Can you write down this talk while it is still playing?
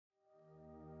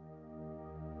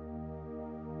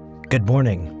Good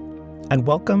morning, and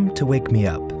welcome to Wake Me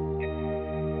Up.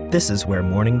 This is where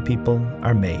morning people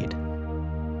are made.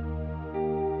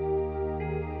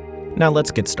 Now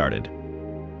let's get started.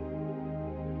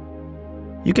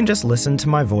 You can just listen to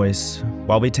my voice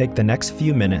while we take the next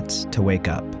few minutes to wake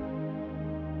up.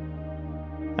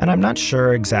 And I'm not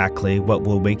sure exactly what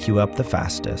will wake you up the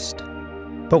fastest,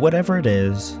 but whatever it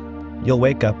is, you'll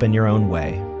wake up in your own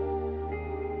way.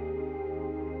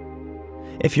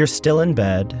 If you're still in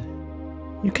bed,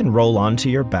 you can roll onto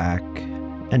your back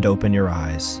and open your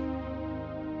eyes.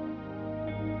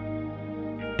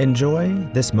 Enjoy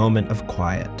this moment of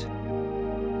quiet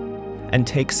and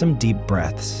take some deep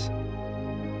breaths,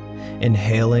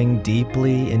 inhaling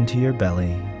deeply into your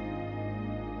belly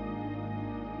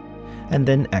and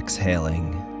then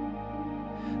exhaling.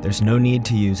 There's no need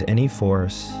to use any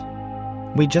force.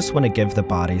 We just want to give the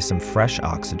body some fresh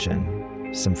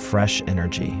oxygen, some fresh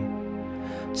energy.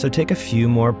 So take a few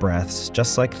more breaths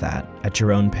just like that at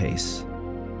your own pace.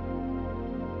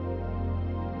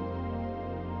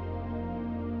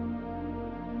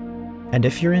 And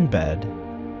if you're in bed,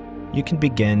 you can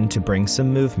begin to bring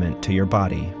some movement to your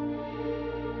body.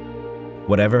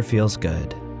 Whatever feels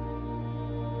good.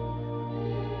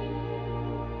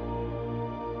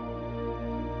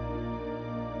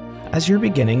 As you're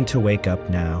beginning to wake up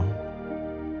now,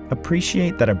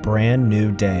 appreciate that a brand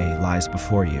new day lies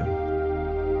before you.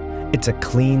 It's a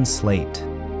clean slate,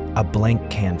 a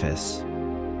blank canvas.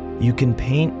 You can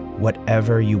paint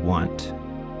whatever you want.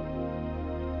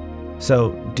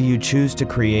 So, do you choose to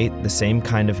create the same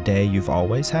kind of day you've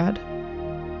always had?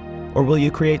 Or will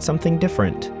you create something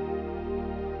different?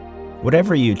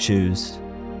 Whatever you choose,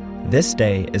 this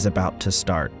day is about to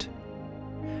start.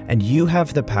 And you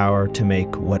have the power to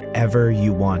make whatever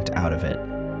you want out of it.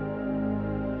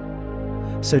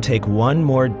 So take one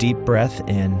more deep breath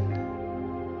in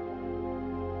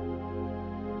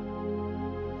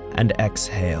and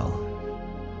exhale.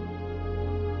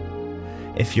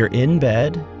 If you're in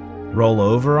bed, roll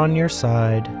over on your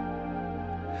side,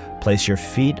 place your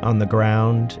feet on the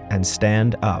ground, and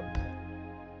stand up.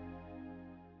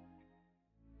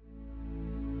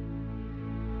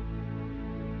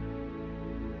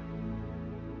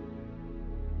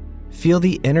 Feel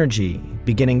the energy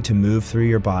beginning to move through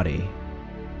your body.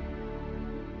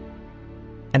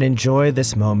 And enjoy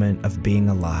this moment of being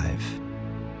alive,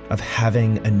 of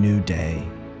having a new day.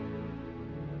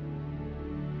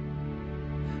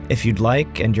 If you'd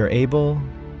like and you're able,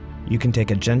 you can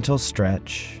take a gentle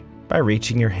stretch by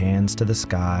reaching your hands to the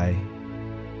sky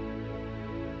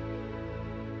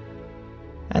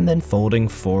and then folding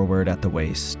forward at the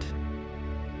waist.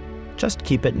 Just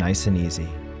keep it nice and easy.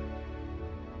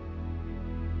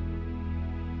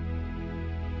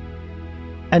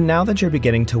 And now that you're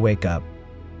beginning to wake up,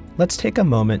 let's take a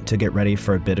moment to get ready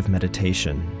for a bit of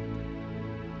meditation.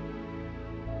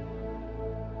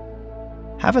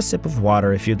 Have a sip of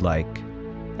water if you'd like,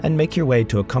 and make your way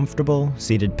to a comfortable,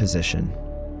 seated position.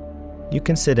 You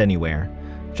can sit anywhere,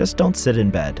 just don't sit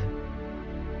in bed.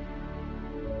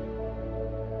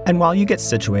 And while you get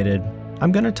situated,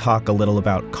 I'm going to talk a little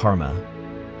about karma,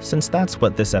 since that's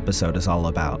what this episode is all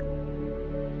about.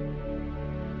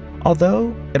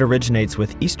 Although it originates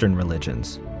with Eastern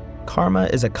religions, karma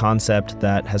is a concept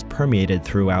that has permeated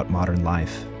throughout modern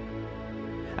life.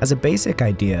 As a basic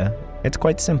idea, it's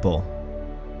quite simple.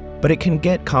 But it can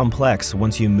get complex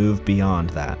once you move beyond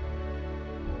that.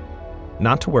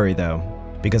 Not to worry though,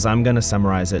 because I'm going to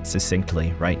summarize it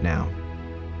succinctly right now.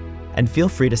 And feel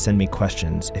free to send me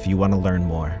questions if you want to learn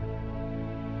more.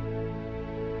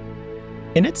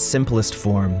 In its simplest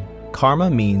form, karma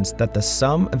means that the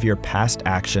sum of your past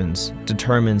actions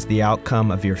determines the outcome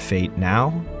of your fate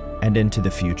now and into the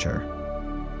future.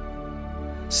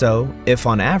 So, if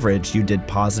on average you did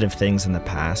positive things in the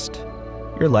past,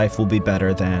 your life will be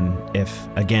better than if,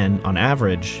 again, on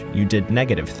average, you did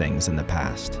negative things in the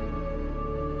past.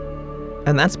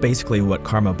 And that's basically what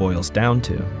karma boils down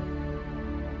to.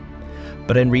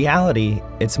 But in reality,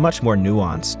 it's much more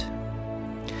nuanced.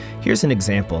 Here's an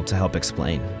example to help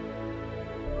explain.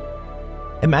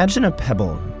 Imagine a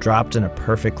pebble dropped in a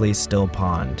perfectly still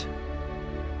pond.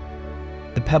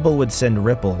 The pebble would send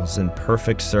ripples in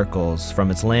perfect circles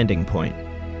from its landing point,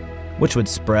 which would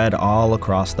spread all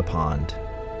across the pond.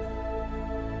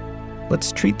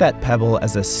 Let's treat that pebble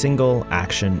as a single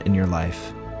action in your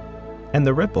life, and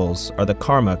the ripples are the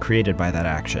karma created by that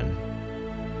action.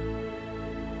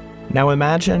 Now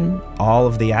imagine all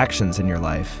of the actions in your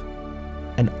life,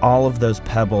 and all of those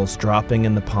pebbles dropping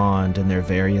in the pond in their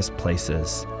various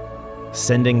places,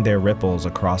 sending their ripples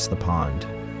across the pond.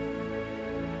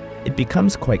 It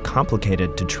becomes quite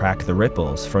complicated to track the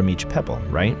ripples from each pebble,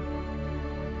 right?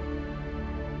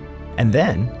 And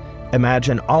then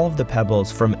imagine all of the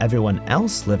pebbles from everyone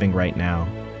else living right now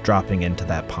dropping into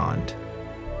that pond.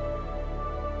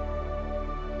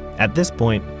 At this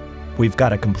point, we've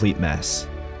got a complete mess.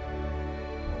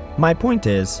 My point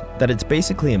is that it's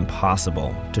basically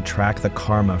impossible to track the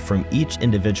karma from each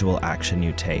individual action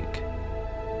you take.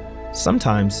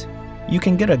 Sometimes, you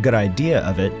can get a good idea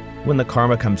of it when the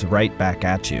karma comes right back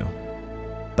at you.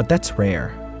 But that's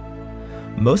rare.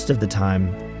 Most of the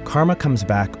time, karma comes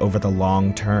back over the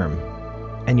long term,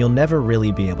 and you'll never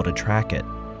really be able to track it.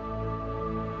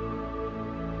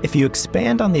 If you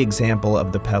expand on the example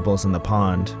of the pebbles in the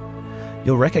pond,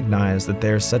 you'll recognize that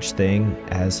there's such thing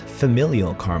as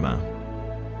familial karma,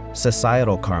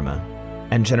 societal karma,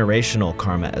 and generational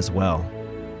karma as well.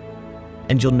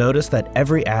 And you'll notice that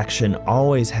every action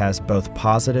always has both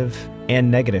positive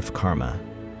and negative karma.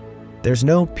 There's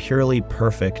no purely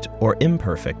perfect or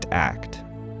imperfect act.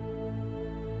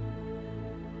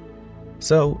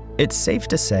 So, it's safe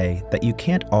to say that you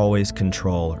can't always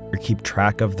control or keep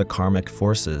track of the karmic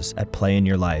forces at play in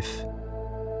your life.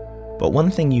 But one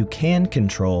thing you can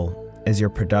control is your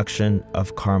production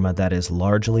of karma that is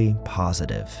largely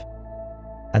positive.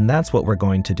 And that's what we're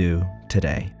going to do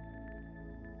today.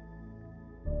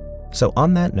 So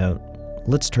on that note,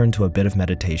 let's turn to a bit of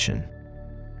meditation.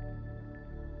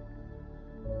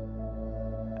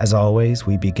 As always,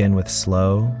 we begin with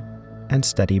slow and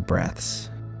steady breaths.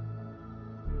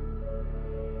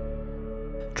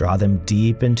 Draw them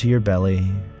deep into your belly,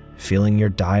 feeling your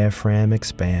diaphragm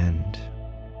expand.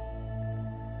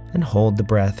 And hold the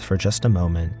breath for just a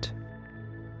moment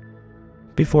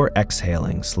before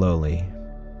exhaling slowly.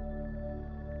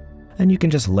 And you can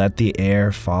just let the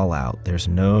air fall out. There's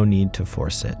no need to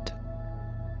force it.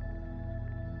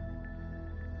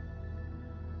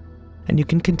 And you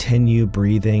can continue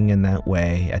breathing in that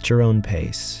way at your own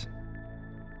pace.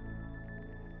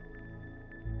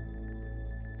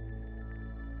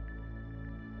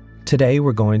 Today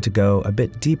we're going to go a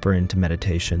bit deeper into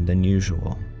meditation than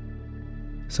usual.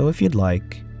 So if you'd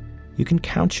like, you can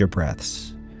count your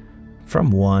breaths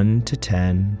from 1 to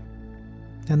 10,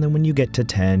 and then when you get to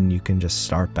 10, you can just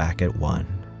start back at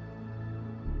 1.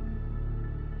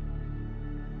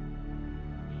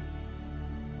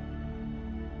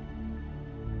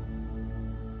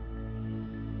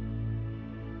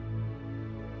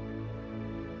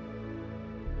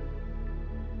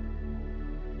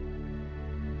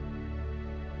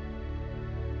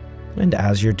 And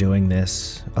as you're doing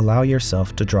this, allow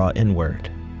yourself to draw inward.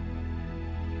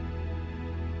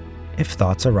 If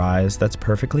thoughts arise, that's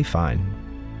perfectly fine.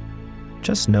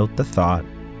 Just note the thought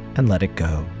and let it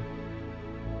go.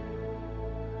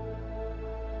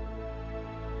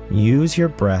 Use your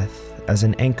breath as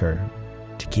an anchor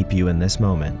to keep you in this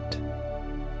moment.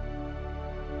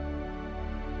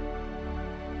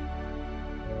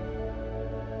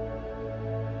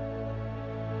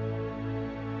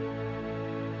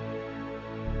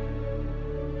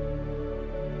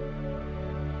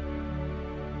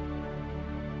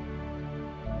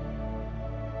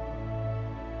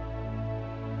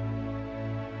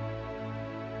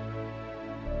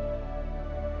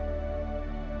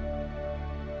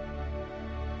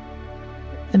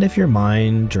 And if your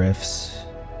mind drifts,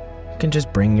 you can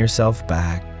just bring yourself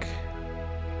back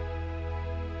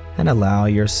and allow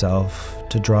yourself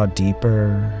to draw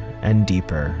deeper and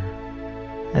deeper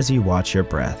as you watch your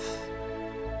breath.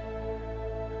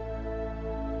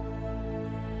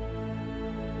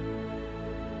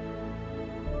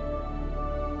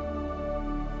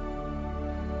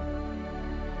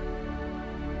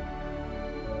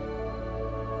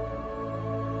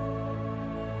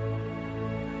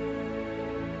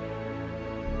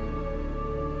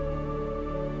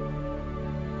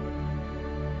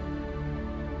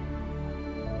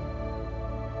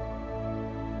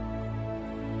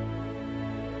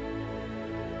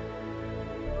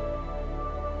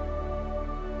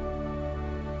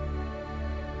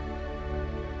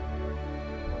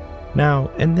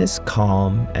 Now, in this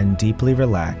calm and deeply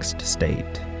relaxed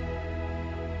state,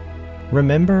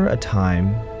 remember a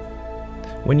time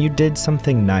when you did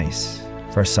something nice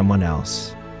for someone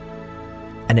else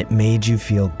and it made you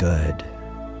feel good.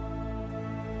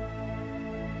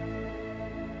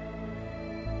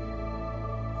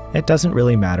 It doesn't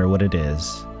really matter what it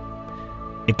is.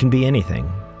 It can be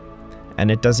anything, and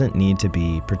it doesn't need to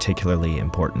be particularly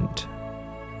important.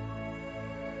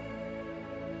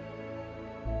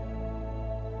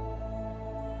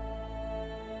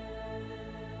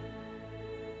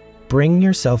 Bring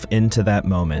yourself into that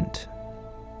moment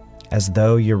as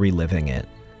though you're reliving it.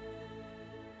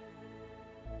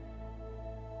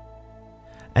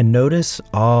 And notice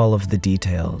all of the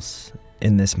details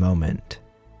in this moment.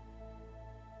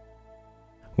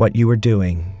 What you were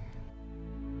doing,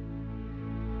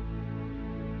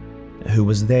 who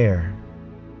was there,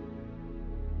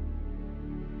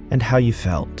 and how you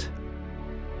felt.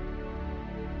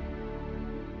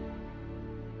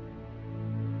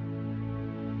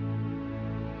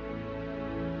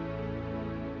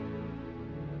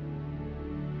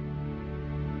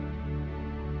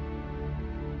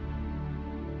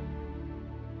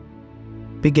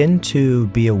 Begin to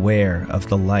be aware of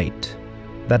the light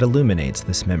that illuminates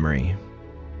this memory,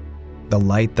 the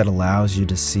light that allows you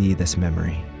to see this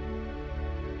memory.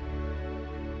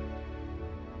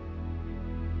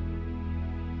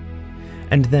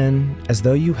 And then, as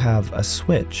though you have a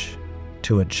switch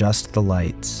to adjust the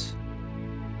lights,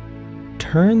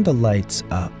 turn the lights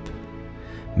up.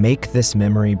 Make this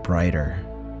memory brighter.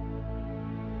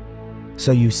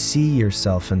 So you see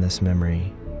yourself in this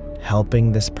memory,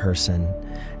 helping this person,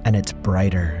 and it's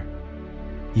brighter.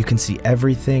 You can see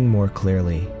everything more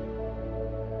clearly.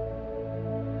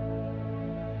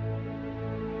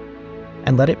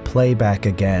 And let it play back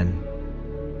again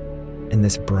in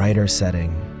this brighter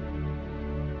setting,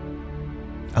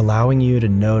 allowing you to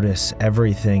notice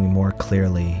everything more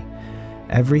clearly.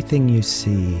 Everything you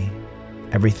see,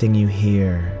 everything you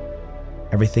hear,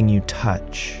 everything you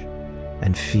touch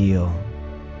and feel.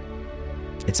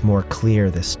 It's more clear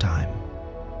this time.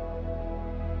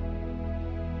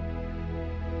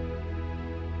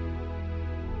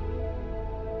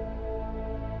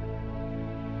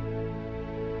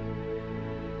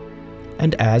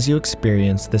 And as you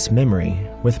experience this memory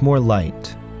with more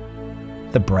light,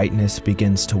 the brightness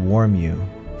begins to warm you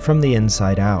from the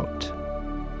inside out,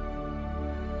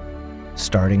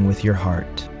 starting with your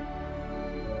heart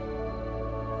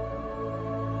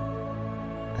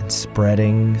and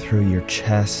spreading through your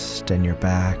chest and your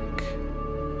back,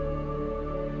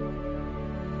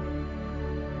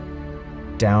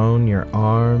 down your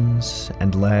arms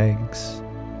and legs,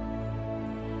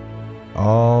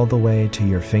 all the way to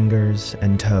your fingers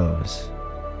and toes.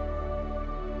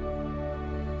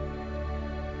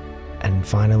 And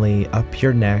finally up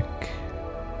your neck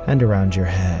and around your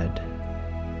head.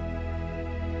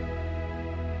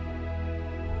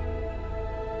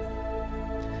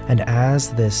 And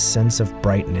as this sense of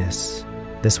brightness,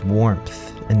 this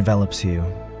warmth envelops you,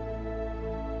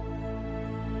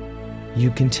 you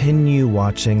continue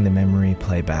watching the memory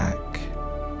play back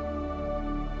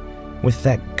with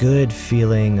that good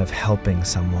feeling of helping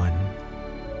someone,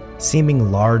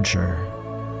 seeming larger,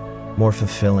 more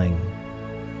fulfilling,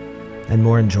 and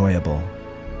more enjoyable.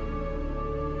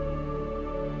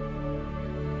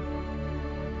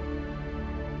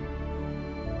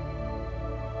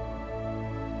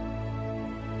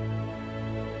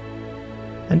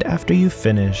 And after you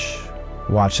finish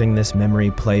watching this memory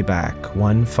play back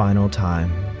one final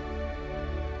time,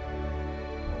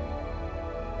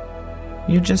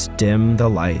 you just dim the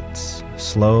lights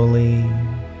slowly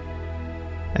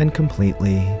and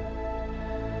completely,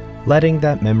 letting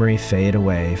that memory fade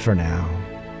away for now.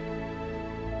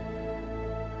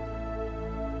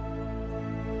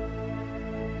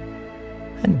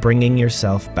 And bringing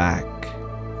yourself back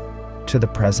to the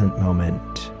present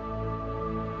moment,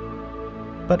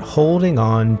 but holding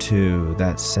on to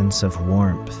that sense of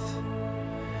warmth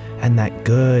and that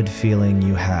good feeling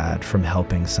you had from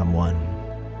helping someone.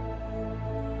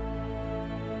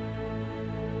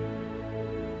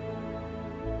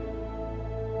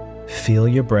 Feel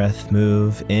your breath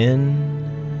move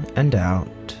in and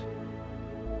out.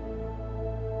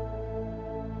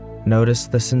 Notice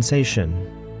the sensation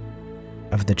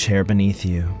of the chair beneath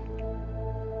you.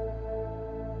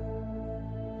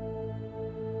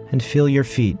 And feel your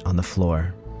feet on the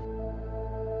floor.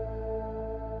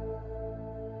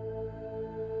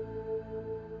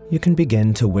 You can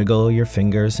begin to wiggle your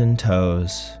fingers and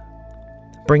toes,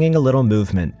 bringing a little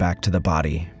movement back to the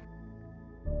body.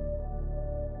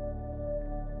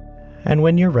 And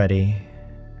when you're ready,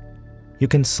 you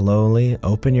can slowly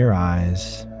open your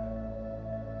eyes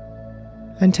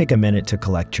and take a minute to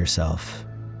collect yourself.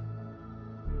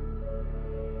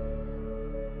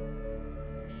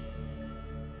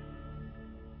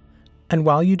 And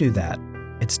while you do that,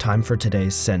 it's time for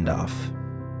today's send-off.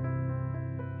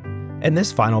 In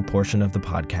this final portion of the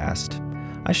podcast,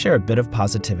 I share a bit of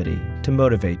positivity to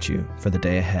motivate you for the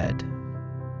day ahead.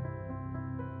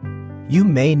 You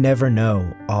may never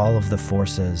know all of the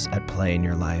forces at play in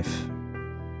your life.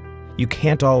 You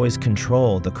can't always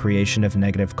control the creation of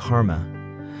negative karma,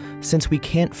 since we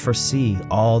can't foresee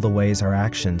all the ways our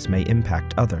actions may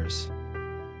impact others.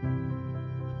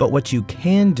 But what you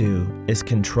can do is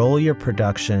control your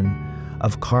production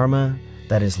of karma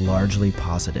that is largely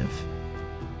positive.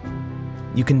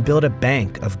 You can build a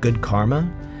bank of good karma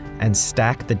and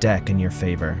stack the deck in your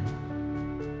favor.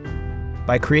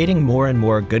 By creating more and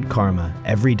more good karma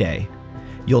every day,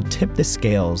 you'll tip the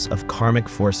scales of karmic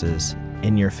forces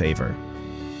in your favor.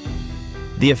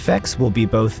 The effects will be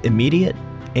both immediate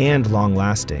and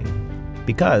long-lasting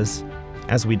because,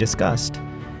 as we discussed,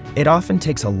 it often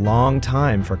takes a long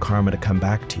time for karma to come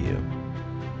back to you.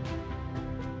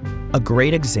 A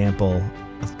great example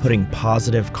of putting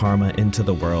positive karma into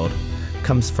the world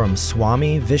comes from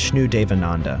Swami Vishnu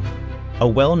Devananda, a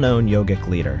well-known yogic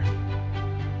leader.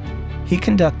 He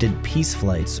conducted peace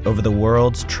flights over the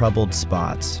world's troubled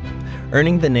spots,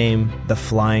 earning the name the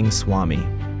Flying Swami.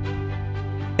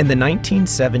 In the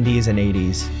 1970s and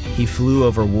 80s, he flew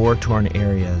over war-torn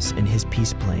areas in his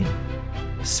peace plane,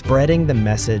 spreading the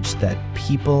message that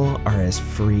people are as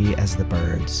free as the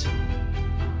birds.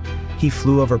 He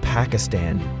flew over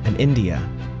Pakistan and India,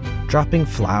 dropping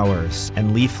flowers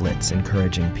and leaflets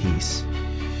encouraging peace.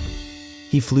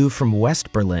 He flew from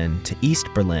West Berlin to East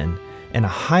Berlin in a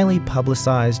highly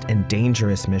publicized and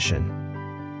dangerous mission.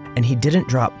 And he didn't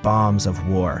drop bombs of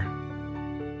war.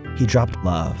 He dropped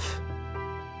love.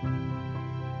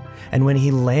 And when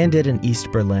he landed in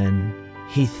East Berlin,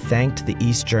 he thanked the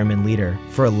East German leader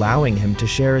for allowing him to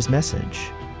share his message.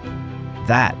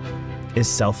 That is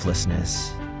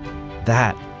selflessness.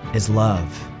 That is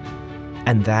love.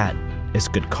 And that is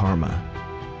good karma.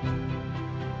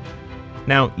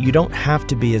 Now, you don't have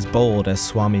to be as bold as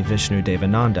Swami Vishnu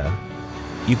Devananda.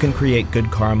 You can create good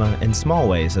karma in small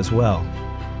ways as well.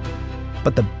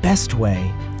 But the best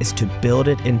way is to build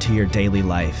it into your daily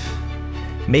life.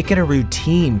 Make it a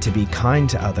routine to be kind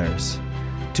to others,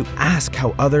 to ask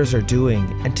how others are doing,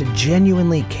 and to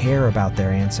genuinely care about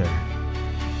their answer.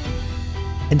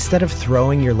 Instead of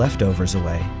throwing your leftovers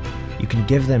away, you can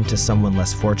give them to someone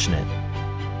less fortunate.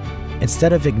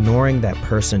 Instead of ignoring that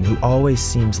person who always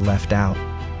seems left out,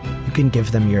 you can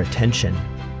give them your attention.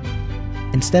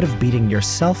 Instead of beating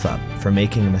yourself up for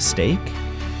making a mistake,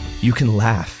 you can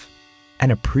laugh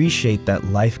and appreciate that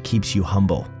life keeps you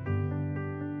humble.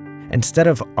 Instead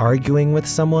of arguing with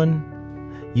someone,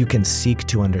 you can seek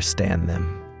to understand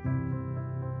them.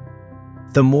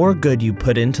 The more good you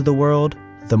put into the world,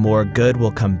 the more good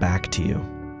will come back to you.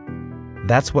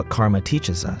 That's what karma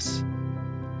teaches us.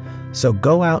 So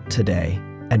go out today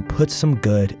and put some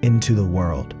good into the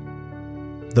world.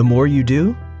 The more you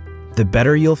do, the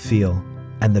better you'll feel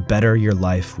and the better your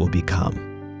life will become.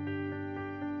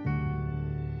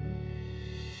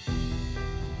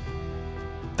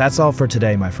 That's all for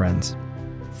today, my friends.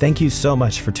 Thank you so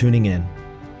much for tuning in.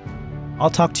 I'll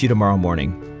talk to you tomorrow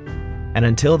morning. And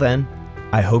until then,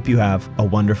 I hope you have a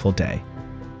wonderful day.